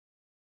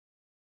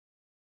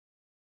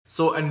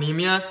So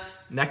anemia,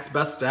 next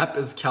best step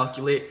is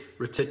calculate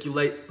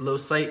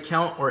reticulocyte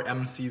count, or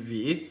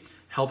MCV.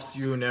 Helps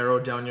you narrow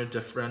down your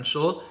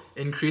differential.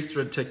 Increased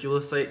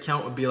reticulocyte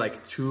count would be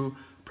like 2%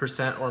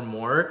 or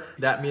more.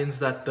 That means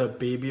that the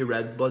baby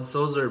red blood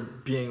cells are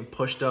being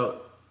pushed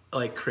out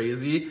like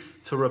crazy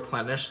to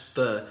replenish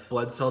the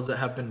blood cells that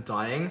have been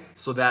dying.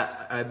 So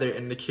that either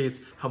indicates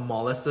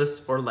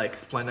hemolysis or like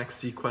splenic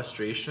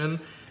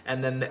sequestration.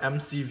 And then the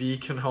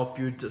MCV can help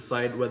you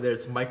decide whether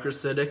it's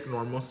microcytic,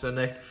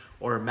 normocytic,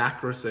 or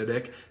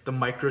macrocytic. The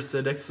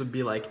microcytics would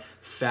be like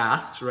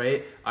FAST,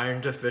 right?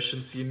 Iron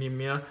deficiency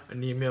anemia,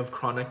 anemia of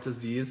chronic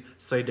disease,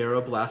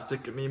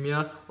 sideroblastic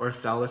anemia, or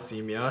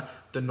thalassemia.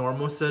 The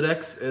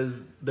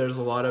normocytics there's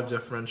a lot of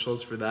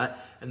differentials for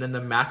that. And then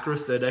the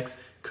macrocytics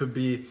could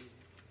be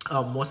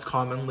most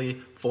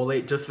commonly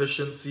folate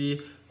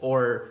deficiency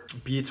or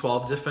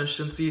B12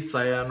 deficiency,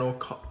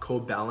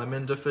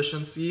 cyanocobalamin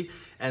deficiency.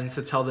 And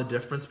to tell the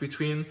difference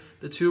between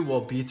the two,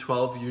 well,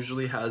 B12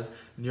 usually has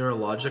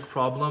neurologic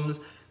problems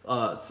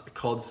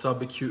called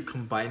subacute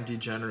combined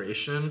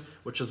degeneration,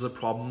 which is a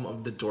problem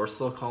of the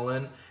dorsal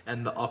column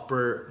and the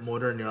upper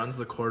motor neurons,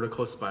 the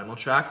corticospinal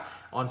tract.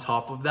 On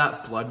top of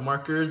that, blood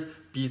markers,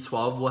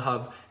 B12 will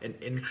have an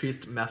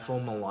increased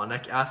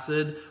methylmalonic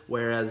acid,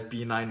 whereas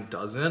B9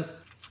 doesn't.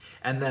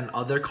 And then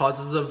other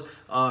causes of,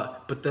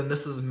 but then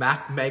this is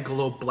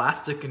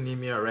megaloblastic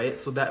anemia, right?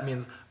 So that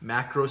means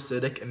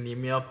macrocytic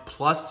anemia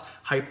plus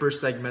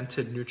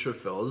hypersegmented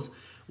neutrophils,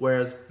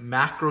 whereas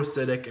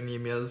macrocytic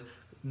anemias,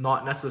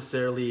 not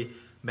necessarily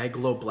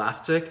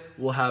megaloblastic,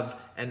 will have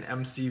an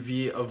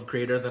MCV of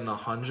greater than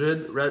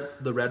 100.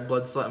 The red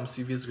blood cell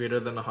MCV is greater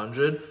than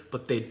 100,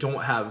 but they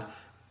don't have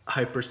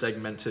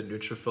hypersegmented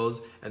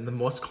neutrophils, and the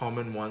most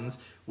common ones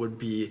would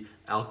be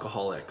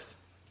alcoholics.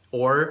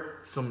 Or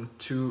some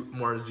two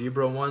more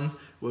zebra ones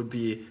would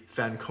be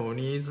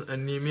Fanconi's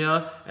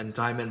anemia and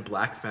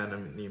Diamond-Blackfan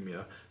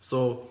anemia.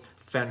 So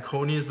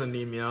Fanconi's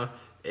anemia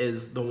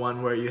is the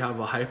one where you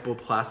have a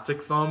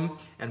hypoplastic thumb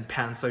and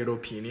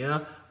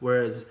pancytopenia,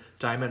 whereas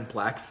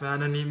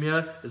Diamond-Blackfan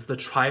anemia is the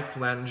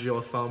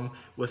triphalangeal thumb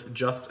with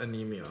just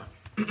anemia.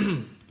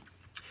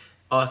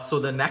 So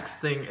the next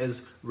thing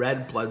is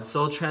red blood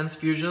cell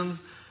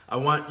transfusions. I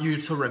want you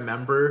to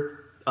remember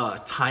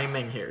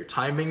timing here.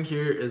 Timing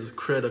here is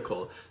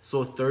critical.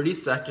 So 30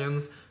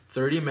 seconds,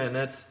 30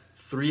 minutes,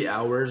 3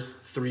 hours,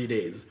 3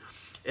 days.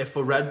 If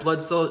a red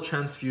blood cell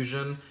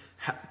transfusion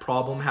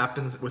problem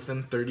happens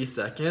within 30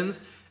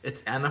 seconds,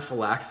 it's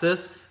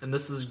anaphylaxis, and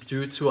this is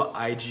due to an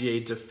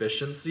IgA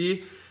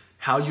deficiency.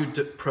 How you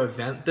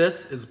prevent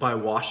this is by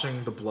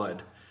washing the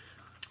blood.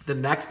 The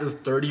next is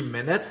 30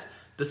 minutes.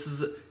 This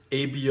is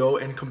ABO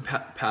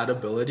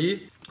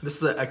incompatibility. This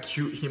is an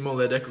acute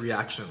hemolytic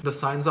reaction. The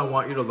signs I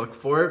want you to look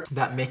for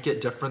that make it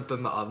different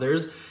than the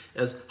others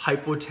is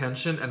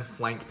hypotension and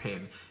flank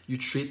pain. You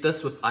treat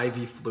this with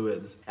IV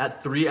fluids.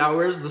 At 3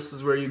 hours, this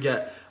is where you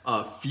get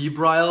a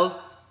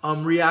febrile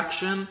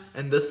reaction,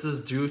 and this is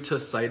due to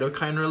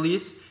cytokine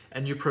release,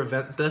 and you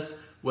prevent this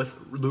with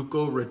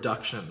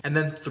leukoreduction. And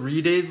then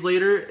 3 days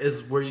later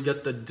is where you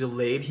get the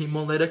delayed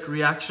hemolytic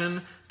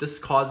reaction. This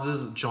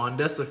causes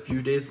jaundice a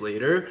few days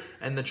later,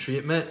 and the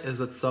treatment is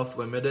it's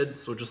self-limited,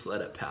 so just let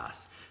it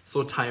pass.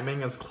 So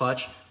timing is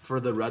clutch for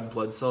the red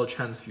blood cell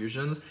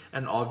transfusions,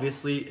 and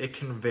obviously it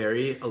can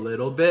vary a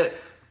little bit,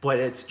 but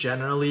it's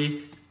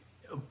generally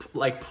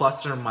like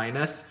plus or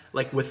minus,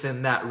 like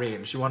within that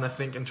range. You want to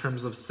think in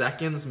terms of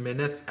seconds,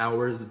 minutes,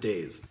 hours,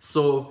 days.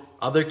 So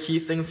other key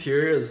things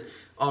here is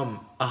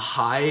a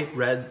high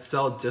red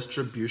cell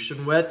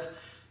distribution width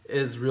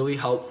is really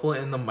helpful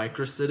in the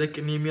microcytic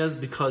anemias,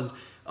 because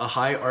a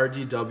high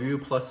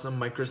RDW plus some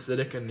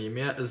microcytic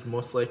anemia is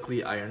most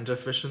likely iron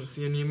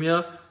deficiency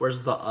anemia,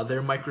 whereas the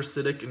other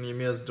microcytic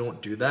anemias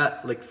don't do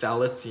that. Like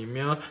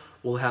thalassemia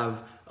will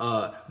have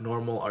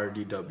normal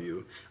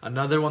RDW.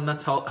 Another one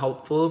that's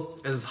helpful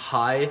is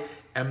high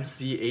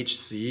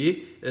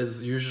MCHC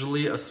is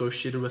usually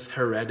associated with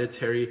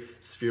hereditary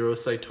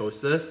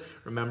spherocytosis.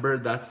 Remember,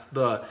 that's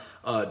the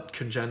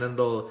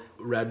congenital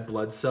red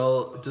blood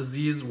cell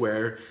disease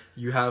where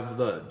you have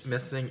the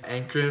missing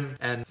ankyrin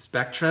and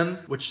spectrin,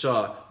 which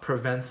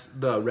prevents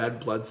the red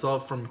blood cell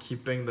from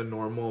keeping the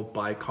normal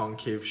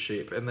biconcave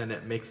shape, and then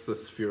it makes the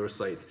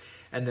spherocytes.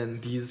 And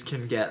then these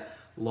can get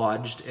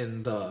lodged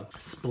in the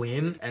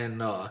spleen,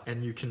 and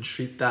you can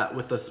treat that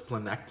with a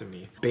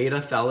splenectomy. Beta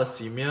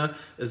thalassemia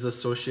is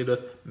associated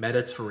with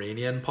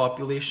Mediterranean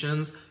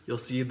populations. You'll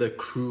see the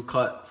crew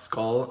cut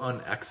skull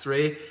on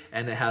x-ray,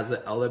 and it has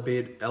an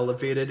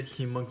elevated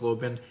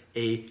hemoglobin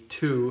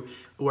A2,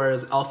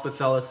 whereas alpha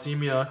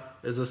thalassemia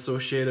is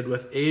associated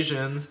with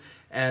Asians,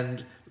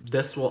 and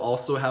this will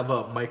also have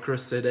a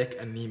microcytic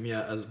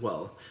anemia as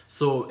well.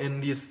 So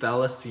in these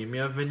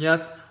thalassemia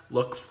vignettes,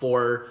 look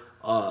for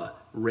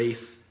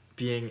race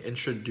being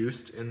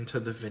introduced into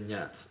the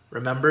vignettes.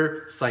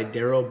 Remember,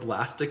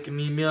 sideroblastic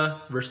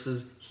anemia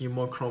versus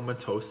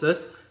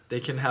hemochromatosis, they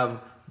can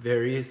have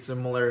very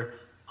similar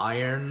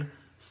iron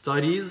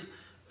studies.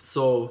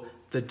 So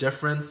the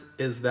difference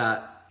is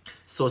that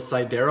So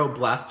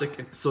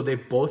sideroblastic, so they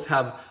both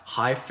have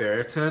high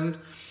ferritin,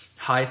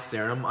 high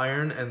serum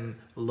iron, and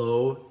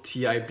low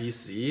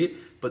TIBC,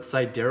 but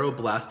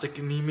sideroblastic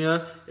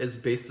anemia is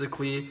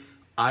basically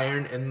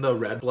iron in the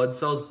red blood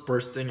cells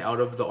bursting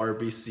out of the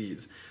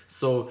RBCs.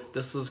 So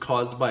this is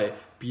caused by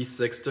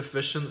B6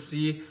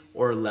 deficiency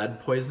or lead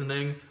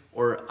poisoning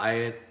or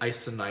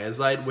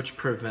isoniazide, which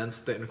prevents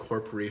the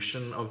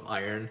incorporation of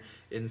iron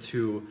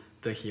into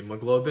the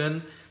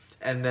hemoglobin.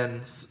 And then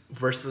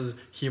versus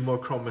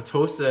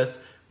hemochromatosis,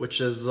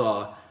 which is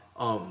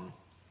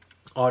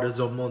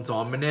autosomal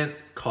dominant,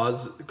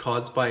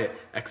 caused by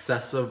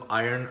excessive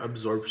iron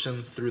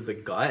absorption through the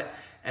gut.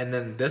 And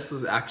then this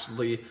is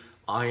actually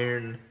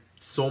iron,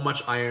 so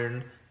much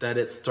iron that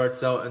it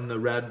starts out in the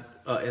red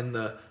in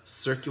the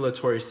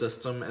circulatory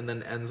system and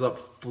then ends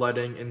up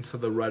flooding into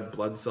the red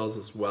blood cells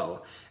as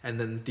well. And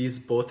then these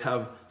both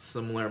have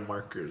similar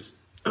markers.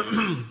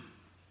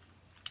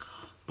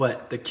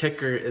 But the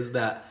kicker is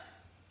that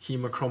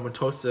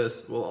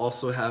hemochromatosis will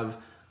also have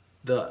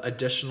the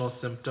additional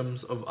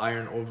symptoms of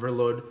iron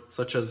overload,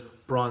 such as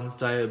bronze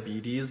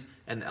diabetes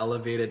and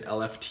elevated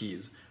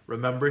LFTs.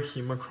 Remember,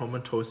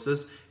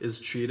 hemochromatosis is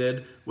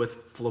treated with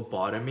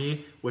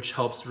phlebotomy, which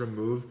helps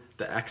remove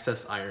the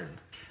excess iron.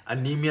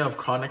 Anemia of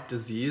chronic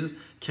disease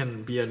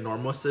can be a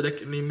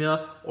normocytic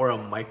anemia or a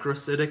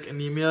microcytic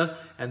anemia,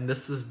 and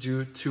this is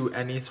due to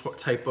any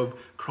type of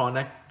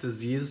chronic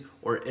disease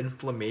or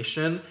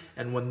inflammation.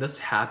 And when this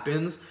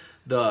happens,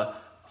 the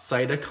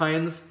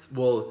cytokines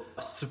will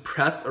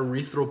suppress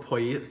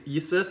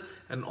erythropoiesis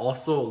and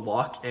also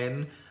lock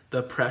in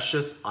the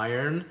precious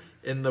iron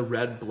in the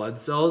red blood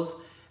cells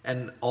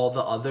and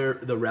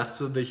the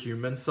rest of the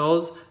human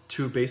cells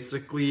to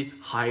basically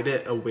hide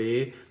it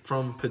away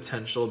from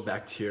potential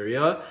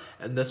bacteria.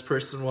 And this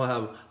person will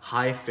have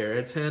high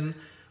ferritin,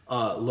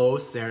 low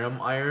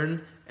serum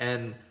iron,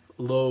 and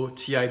low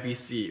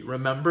TIBC.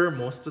 Remember,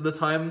 most of the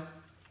time,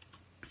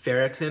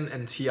 ferritin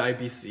and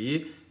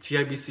TIBC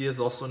is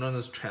also known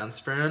as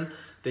transferrin,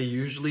 they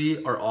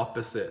usually are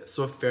opposite.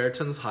 So if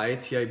ferritin's high,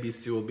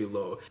 TIBC will be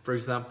low. For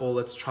example,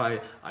 let's try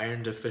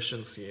iron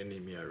deficiency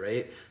anemia,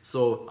 right?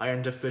 So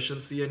iron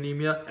deficiency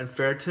anemia, and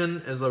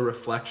ferritin is a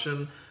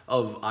reflection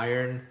of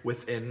iron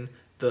within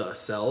the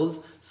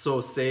cells.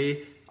 So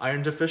say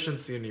iron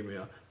deficiency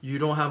anemia, you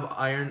don't have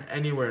iron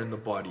anywhere in the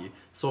body.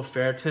 So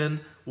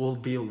ferritin will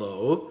be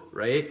low,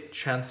 right?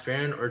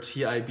 Transferrin or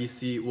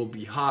TIBC will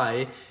be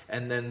high.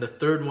 And then the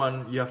third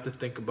one you have to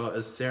think about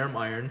is serum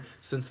iron.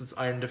 Since it's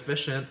iron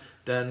deficient,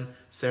 then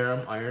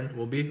serum iron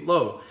will be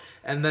low.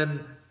 And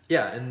then,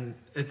 yeah, and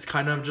it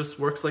kind of just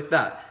works like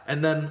that.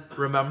 And then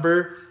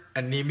remember,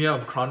 anemia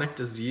of chronic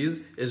disease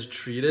is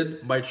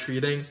treated by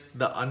treating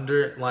the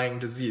underlying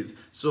disease.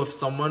 So if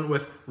someone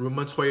with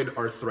rheumatoid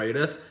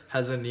arthritis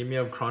has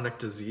anemia of chronic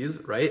disease,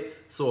 right?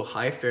 So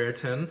high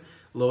ferritin,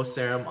 low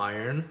serum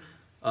iron,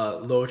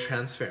 low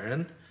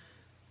transferrin.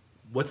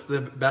 What's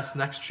the best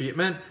next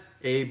treatment?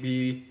 A,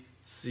 B,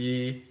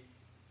 C,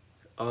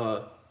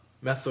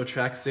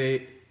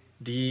 methotrexate,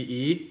 D,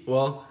 E.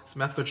 Well, it's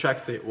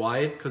methotrexate.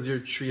 Why? Because you're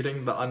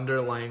treating the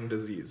underlying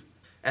disease.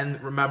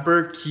 And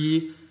remember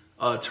key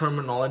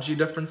terminology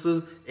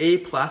differences.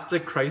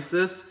 Aplastic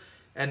crisis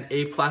and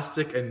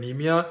aplastic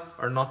anemia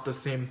are not the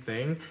same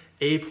thing.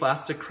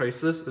 Aplastic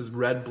crisis is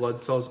red blood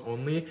cells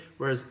only,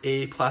 whereas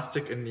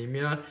aplastic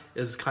anemia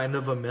is kind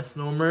of a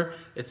misnomer.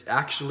 It's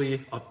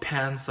actually a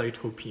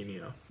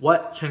pancytopenia.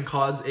 What can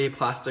cause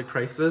aplastic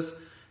crisis?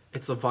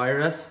 It's a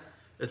virus.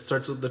 It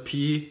starts with the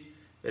P.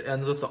 It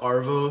ends with the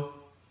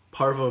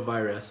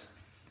parvovirus.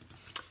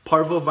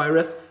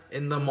 Parvovirus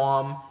in the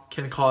mom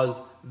can cause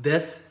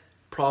this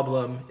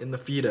problem in the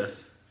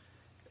fetus.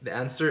 The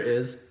answer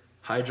is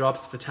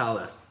hydrops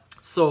fetalis.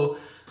 So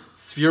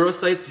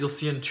spherocytes you'll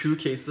see in two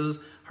cases: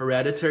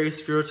 hereditary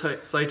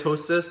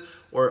spherocytosis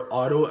or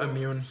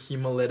autoimmune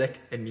hemolytic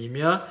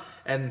anemia.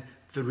 And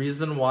the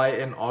reason why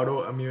in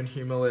autoimmune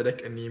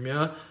hemolytic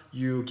anemia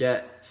you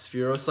get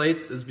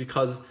spherocytes is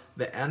because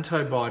the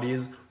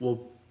antibodies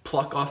will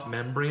pluck off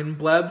membrane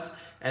blebs,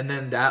 and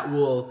then that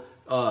will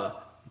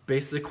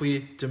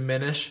basically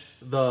diminish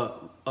the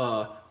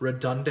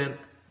redundant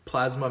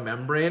plasma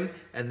membrane,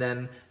 and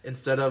then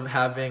instead of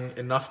having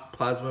enough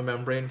plasma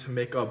membrane to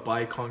make a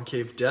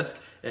biconcave disc,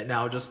 it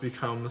now just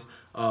becomes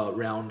a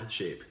round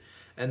shape.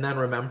 And then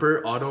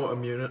remember,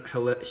 autoimmune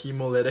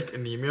hemolytic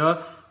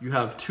anemia, you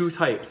have two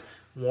types,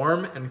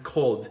 warm and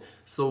cold.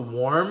 So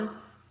warm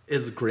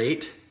is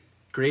great.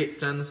 Great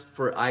stands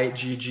for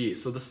IgG.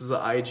 So this is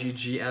an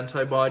IgG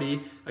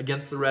antibody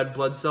against the red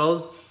blood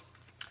cells.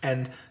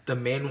 And the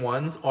main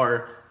ones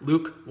are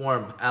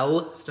lukewarm.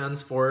 L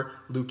stands for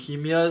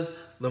leukemias,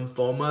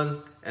 lymphomas,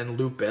 and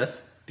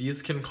lupus.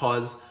 These can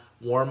cause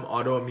warm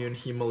autoimmune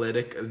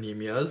hemolytic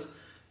anemias.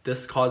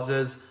 This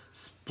causes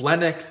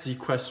splenic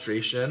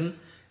sequestration,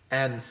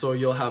 and so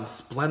you'll have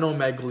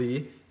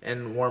splenomegaly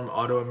and warm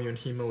autoimmune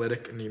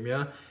hemolytic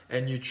anemia,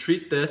 and you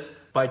treat this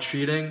by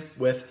treating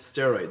with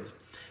steroids.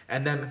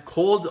 And then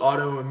cold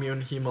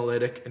autoimmune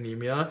hemolytic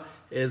anemia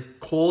is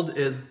cold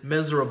is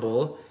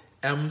miserable,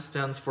 M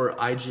stands for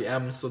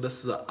IgM, so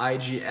this is an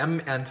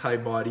IgM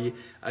antibody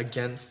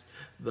against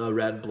the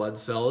red blood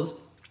cells.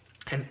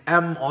 And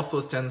M also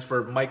stands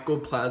for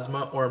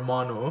mycoplasma or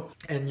mono,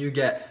 and you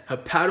get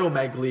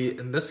hepatomegaly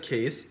in this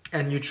case,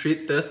 and you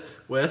treat this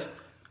with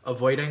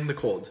avoiding the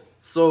cold.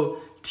 So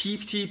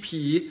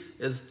TTP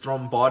is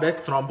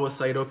thrombotic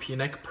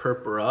thrombocytopenic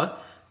purpura.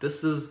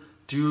 This is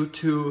due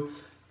to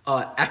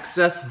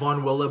excess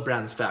von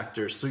Willebrand's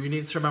factor. So you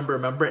need to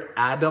remember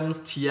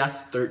Adams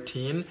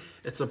TS13.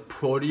 It's a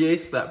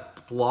protease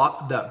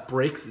that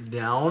breaks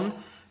down,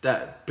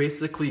 that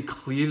basically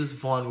cleaves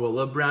von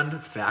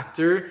Willebrand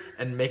factor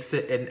and makes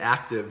it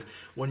inactive.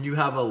 When you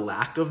have a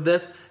lack of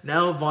this,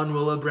 now von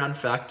Willebrand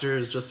factor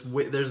is just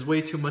there's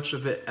way too much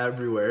of it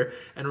everywhere.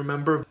 And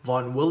remember,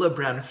 von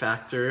Willebrand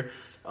factor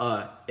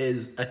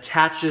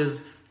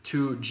attaches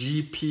to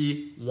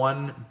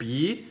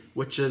GP1B,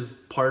 which is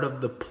part of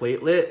the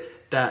platelet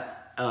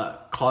that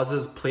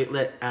causes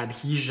platelet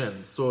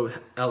adhesion. So it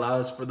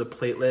allows for the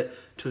platelet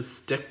to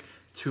stick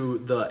to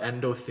the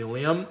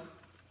endothelium.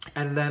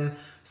 And then,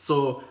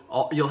 so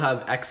you'll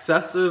have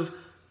excessive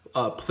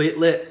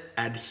platelet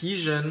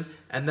adhesion,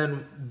 and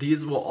then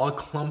these will all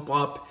clump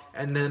up.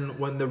 And then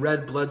when the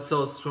red blood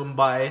cells swim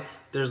by,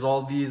 there's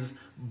all these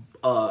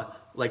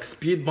like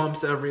speed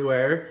bumps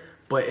everywhere,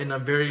 but in a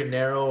very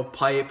narrow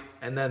pipe.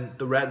 And then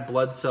the red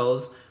blood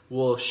cells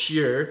will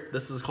shear.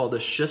 This is called a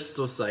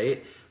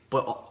schistocyte.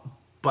 But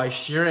by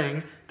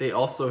shearing, they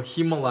also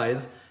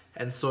hemolyze,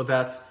 and so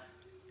that's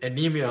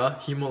anemia,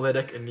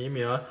 hemolytic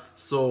anemia.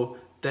 So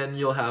then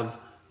you'll have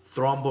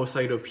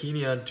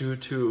thrombocytopenia due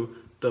to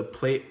the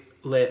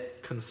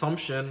platelet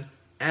consumption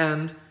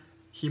and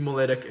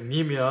hemolytic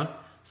anemia.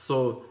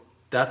 So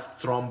that's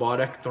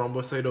thrombotic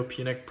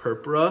thrombocytopenic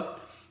purpura.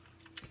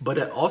 But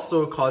it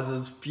also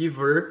causes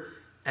fever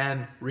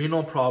and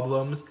renal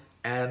problems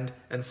and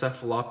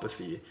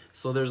encephalopathy.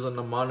 So there's a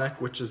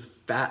mnemonic, which is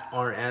fat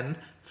RN,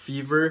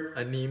 fever,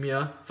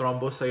 anemia,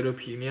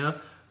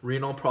 thrombocytopenia,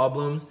 renal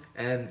problems,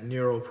 and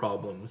neuro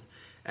problems.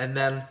 And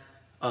then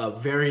a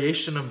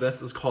variation of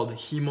this is called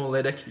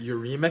hemolytic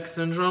uremic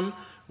syndrome,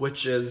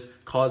 which is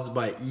caused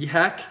by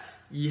EHEC.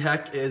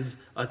 EHEC is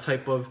a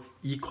type of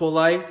E.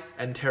 coli,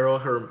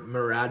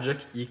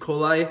 enterohemorrhagic E.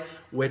 coli,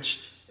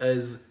 which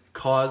is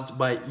caused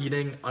by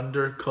eating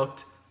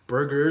undercooked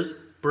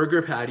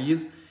burger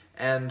patties,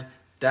 and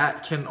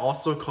that can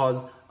also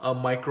cause a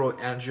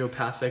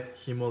microangiopathic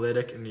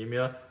hemolytic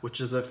anemia,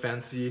 which is a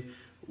fancy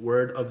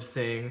word of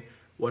saying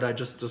what I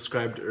just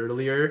described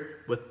earlier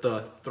with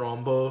the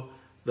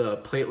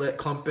platelet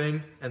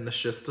clumping and the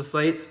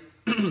schistocytes.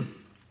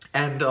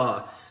 And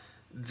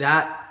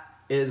that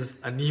is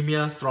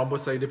anemia,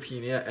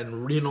 thrombocytopenia,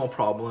 and renal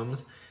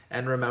problems.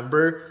 And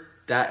remember,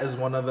 that is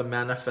one of the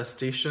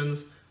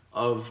manifestations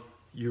of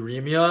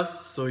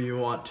uremia, so you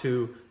want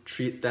to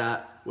treat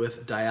that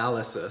with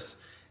dialysis.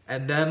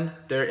 And then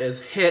there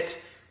is HIT,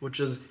 which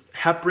is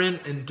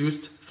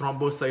heparin-induced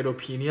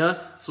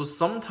thrombocytopenia. So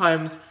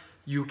sometimes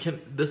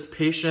this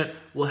patient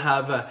will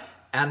have a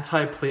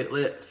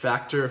antiplatelet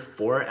factor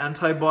 4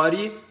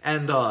 antibody,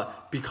 and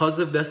because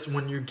of this,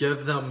 when you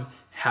give them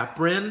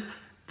heparin,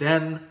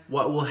 then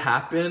what will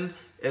happen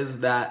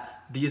is that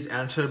these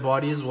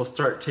antibodies will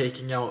start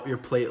taking out your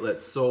platelets.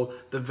 So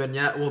the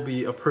vignette will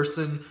be a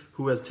person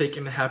who has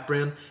taken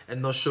heparin,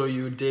 and they'll show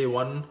you day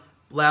 1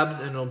 labs,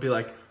 and it'll be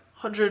like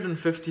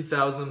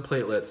 150,000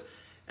 platelets.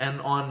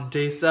 And on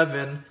day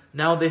 7,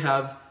 now they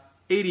have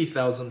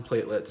 80,000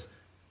 platelets.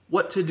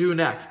 What to do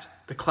next?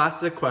 The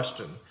classic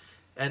question.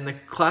 And the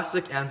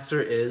classic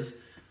answer is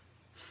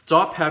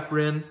stop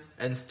heparin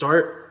and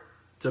start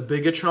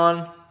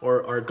dabigatran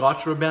or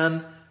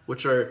argatroban,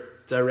 which are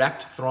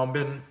direct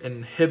thrombin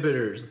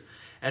inhibitors.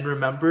 And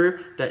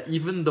remember that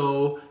even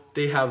though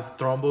they have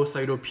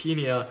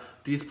thrombocytopenia,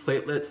 these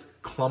platelets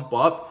clump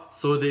up,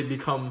 so they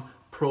become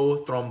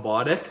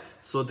prothrombotic,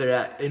 so they're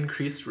at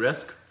increased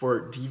risk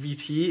for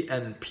DVT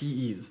and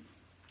PEs.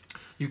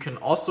 You can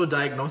also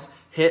diagnose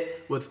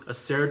HIT with a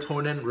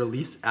serotonin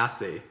release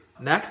assay.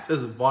 Next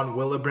is von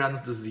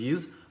Willebrand's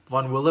disease.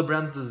 Von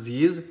Willebrand's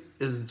disease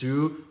is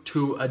due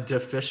to a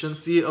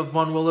deficiency of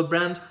von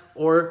Willebrand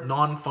or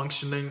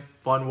non-functioning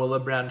von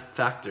Willebrand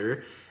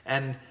factor,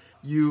 and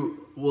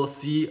you will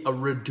see a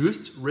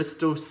reduced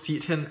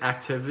ristocetin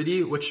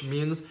activity, which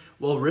means,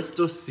 well,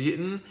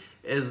 ristocetin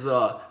is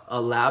a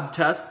lab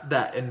test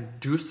that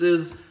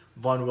induces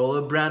von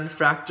Willebrand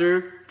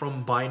factor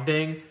from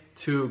binding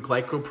to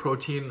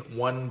glycoprotein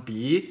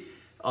 1b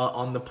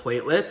on the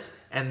platelets,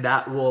 and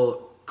that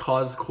will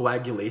cause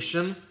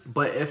coagulation.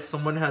 But if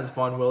someone has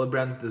von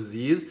Willebrand's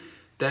disease,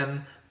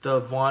 then the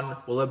von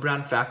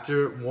Willebrand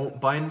factor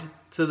won't bind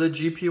to the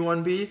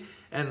GP1B,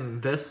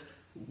 and this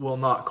will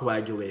not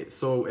coagulate.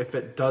 So if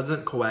it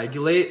doesn't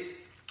coagulate,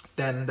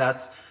 then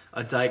that's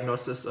a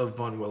diagnosis of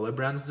von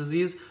Willebrand's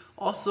disease.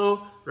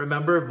 Also,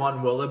 remember,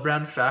 von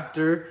Willebrand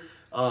factor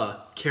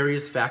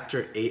carries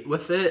factor 8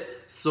 with it,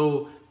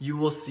 so you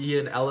will see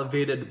an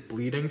elevated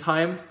bleeding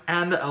time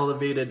and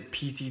elevated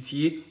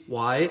PTT.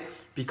 Why?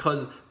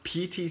 Because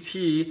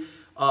PTT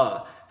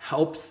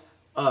helps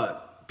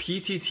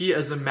PTT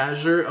is a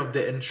measure of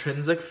the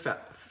intrinsic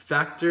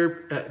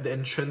factor, the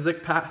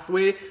intrinsic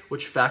pathway,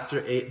 which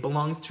factor 8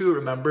 belongs to.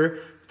 Remember,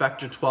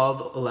 factor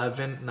 12,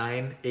 11,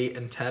 9, 8,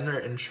 and 10 are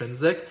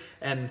intrinsic,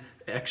 and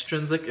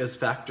extrinsic is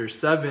factor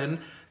 7.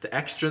 The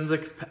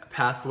extrinsic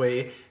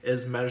pathway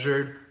is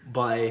measured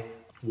by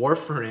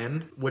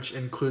warfarin, which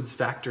includes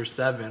factor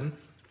 7.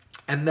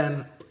 And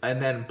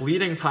then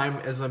bleeding time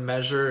is a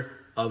measure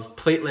of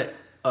platelet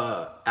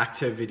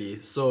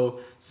activity. So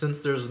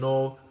since there's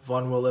no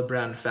von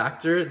Willebrand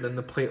factor, then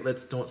the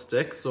platelets don't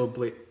stick, so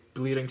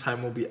bleeding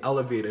time will be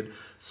elevated.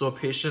 So a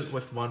patient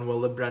with von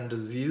Willebrand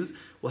disease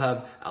will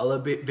have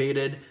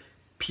elevated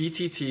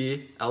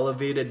PTT,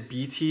 elevated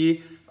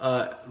BT,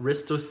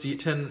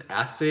 ristocetin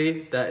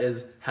assay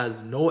that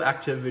has no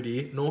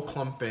activity, no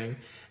clumping,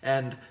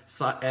 and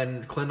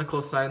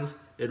clinical signs.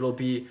 It'll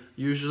be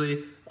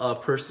usually a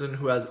person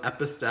who has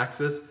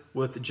epistaxis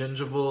with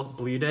gingival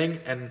bleeding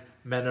and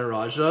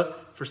menorrhagia.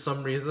 For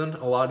some reason,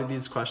 a lot of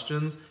these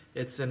questions,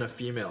 it's in a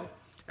female.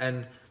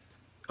 And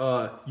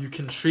you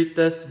can treat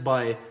this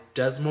by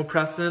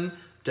desmopressin.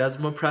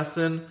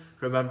 Desmopressin,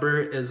 remember,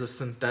 is a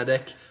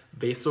synthetic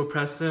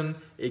vasopressin,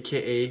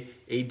 aka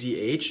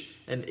ADH.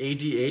 And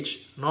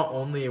ADH not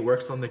only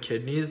works on the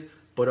kidneys,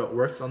 but it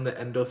works on the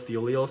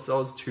endothelial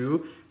cells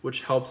too,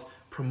 which helps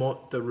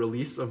promote the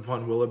release of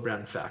von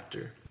Willebrand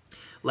factor.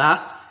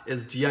 Last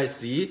is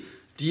DIC.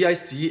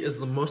 DIC is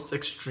the most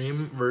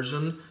extreme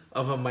version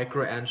of a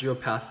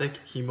microangiopathic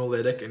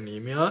hemolytic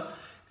anemia.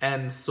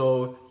 And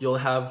so you'll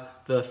have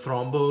the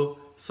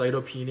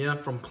thrombocytopenia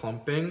from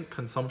clumping,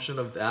 consumption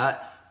of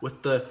that,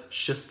 with the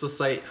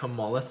schistocyte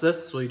hemolysis,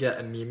 so you get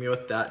anemia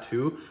with that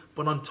too.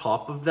 But on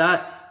top of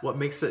that, what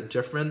makes it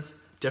different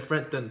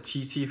than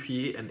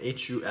TTP and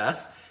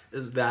HUS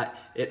is that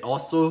it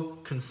also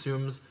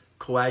consumes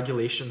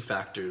coagulation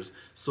factors.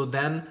 So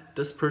then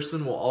this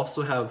person will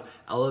also have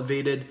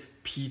elevated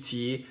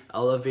PT,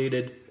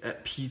 elevated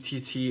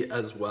PTT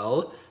as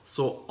well.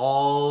 So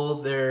all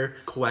their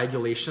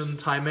coagulation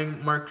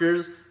timing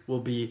markers will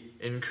be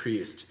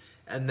increased.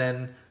 And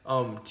then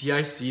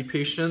DIC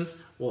patients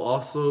will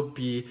also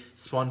be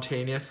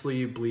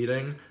spontaneously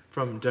bleeding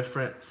from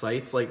different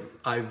sites, like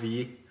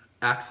IV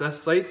access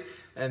sites,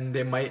 and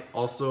they might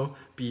also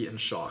be in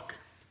shock.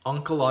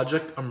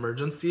 Oncologic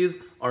emergencies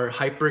are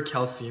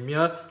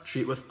hypercalcemia,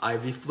 treat with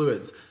IV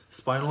fluids.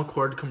 Spinal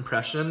cord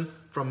compression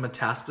from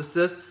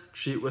metastasis,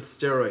 treat with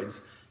steroids.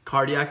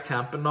 Cardiac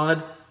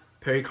tamponade,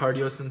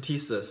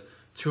 pericardiocentesis.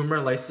 Tumor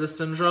lysis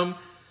syndrome,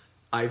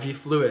 IV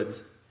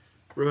fluids.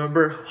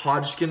 Remember,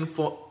 Hodgkin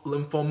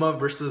lymphoma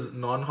versus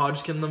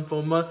non-Hodgkin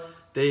lymphoma,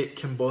 they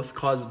can both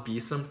cause B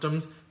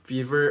symptoms,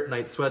 fever,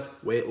 night sweats,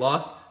 weight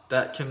loss.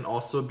 That can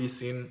also be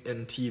seen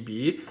in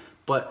TB.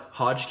 But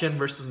Hodgkin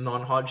versus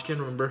non-Hodgkin,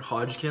 remember,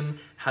 Hodgkin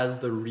has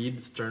the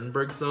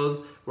Reed-Sternberg cells,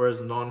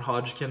 whereas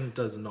non-Hodgkin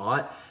does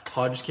not.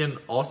 Hodgkin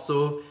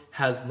also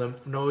has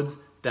lymph nodes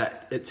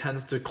that it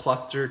tends to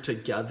cluster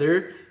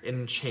together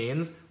in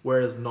chains,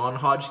 whereas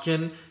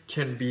non-Hodgkin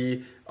can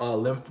be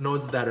lymph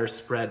nodes that are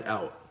spread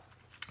out.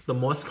 The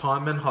most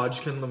common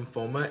Hodgkin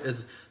lymphoma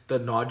is the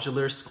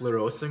nodular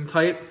sclerosing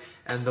type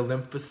and the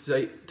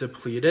lymphocyte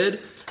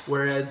depleted,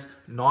 whereas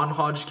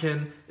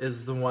non-Hodgkin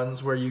is the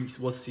ones where you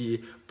will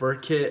see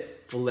Burkitt,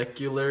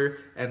 follicular,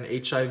 and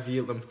HIV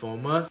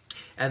lymphoma.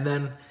 And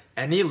then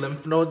any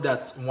lymph node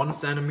that's 1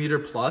 centimeter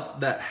plus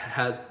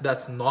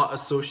that's not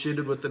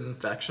associated with an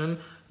infection,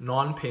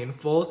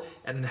 non-painful,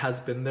 and has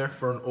been there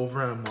for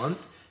over a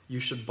month, you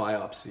should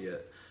biopsy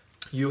it.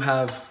 You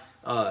have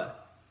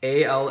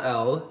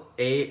ALL,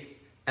 AML,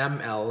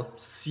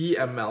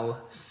 CML,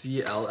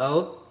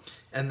 CLL,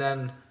 and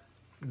then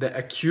the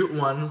acute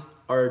ones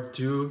are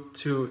due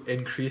to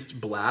increased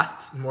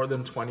blasts, more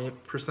than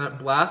 20%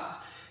 blasts,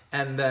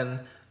 and then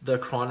the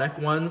chronic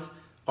ones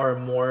are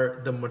more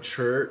the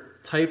mature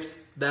types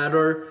that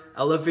are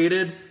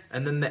elevated,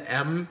 and then the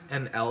M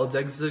and L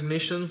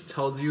designations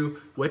tells you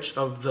which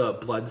of the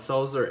blood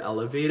cells are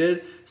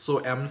elevated. So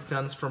M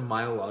stands for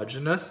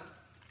myelogenous,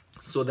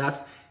 so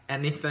that's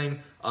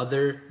anything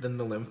other than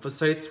the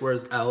lymphocytes,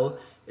 whereas L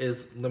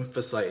is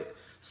lymphocyte.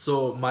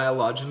 So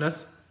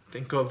myelogenous,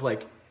 think of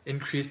like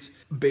increased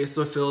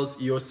basophils,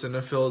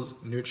 eosinophils,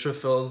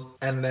 neutrophils,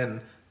 and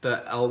then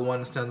the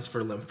L1 stands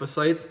for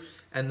lymphocytes.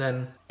 And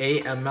then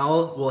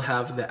AML will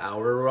have the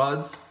Auer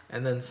rods,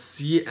 and then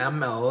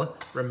CML,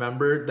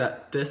 remember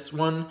that this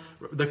one,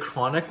 the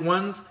chronic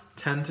ones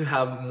tend to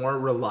have more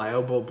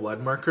reliable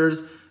blood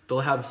markers.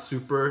 They'll have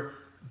super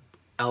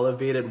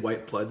elevated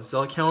white blood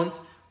cell counts,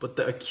 but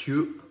the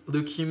acute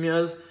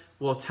leukemias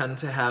will tend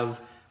to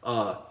have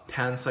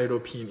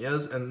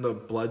pancytopenias, and the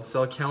blood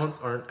cell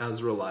counts aren't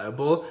as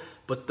reliable,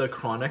 but the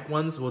chronic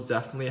ones will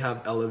definitely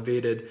have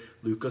elevated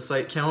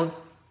leukocyte counts.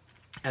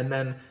 And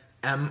then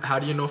how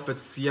do you know if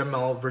it's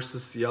CML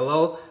versus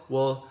CLL?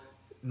 Well,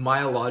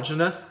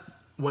 myelogenous,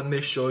 when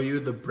they show you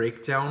the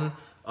breakdown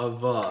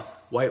of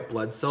white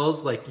blood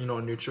cells, like, you know,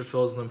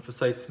 neutrophils,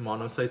 lymphocytes,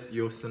 monocytes,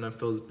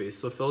 eosinophils,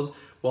 basophils,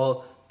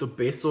 well, the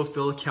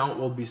basophil count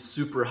will be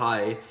super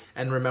high.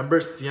 And remember,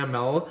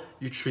 CML,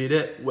 you treat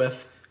it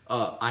with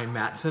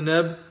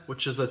imatinib,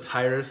 which is a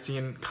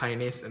tyrosine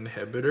kinase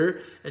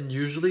inhibitor, and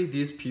usually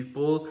these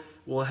people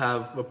will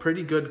have a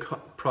pretty good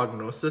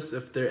prognosis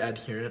if they're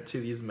adherent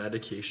to these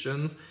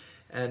medications.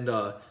 And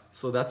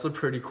so that's a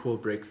pretty cool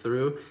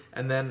breakthrough.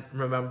 And then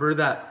remember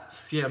that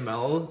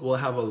CML will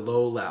have a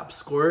low lab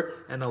score,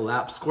 and a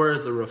lab score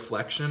is a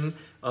reflection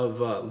of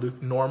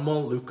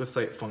normal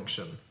leukocyte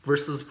function.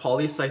 Versus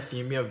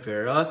polycythemia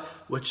vera,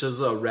 which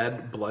is a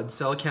red blood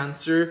cell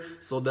cancer,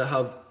 so they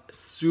have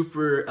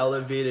super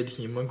elevated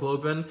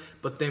hemoglobin,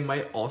 but they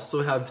might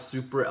also have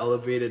super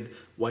elevated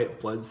white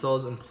blood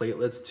cells and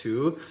platelets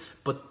too.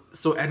 But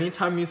so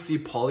anytime you see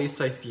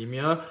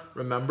polycythemia,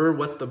 remember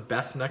what the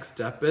best next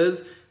step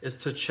is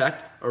to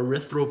check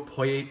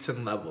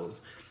erythropoietin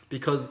levels,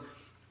 because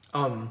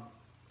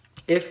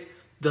if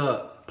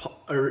the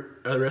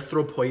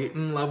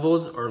erythropoietin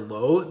levels are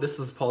low, this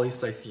is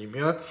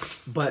polycythemia,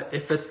 but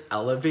if it's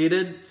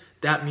elevated,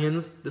 that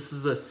means this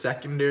is a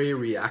secondary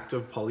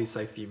reactive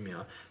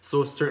polycythemia.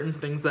 So certain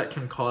things that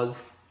can cause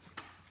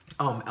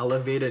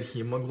elevated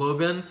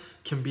hemoglobin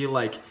can be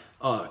like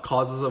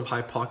causes of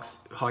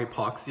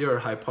hypoxia or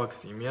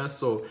hypoxemia.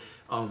 So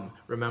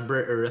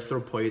remember,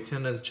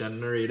 erythropoietin is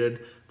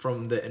generated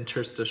from the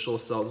interstitial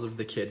cells of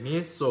the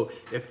kidney. So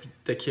if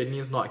the kidney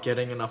is not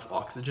getting enough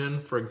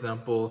oxygen, for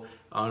example,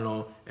 I don't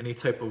know, any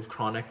type of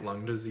chronic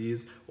lung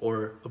disease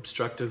or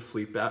obstructive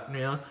sleep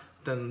apnea,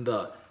 then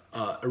the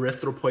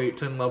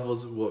erythropoietin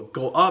levels will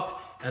go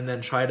up and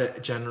then try to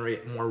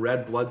generate more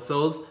red blood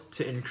cells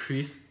to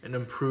increase and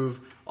improve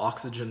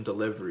oxygen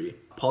delivery.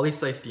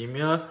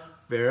 Polycythemia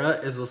vera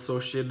is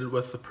associated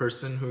with the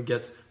person who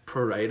gets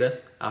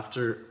pruritus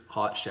after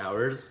hot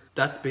showers.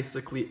 That's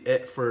basically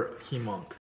it for HEME ONC.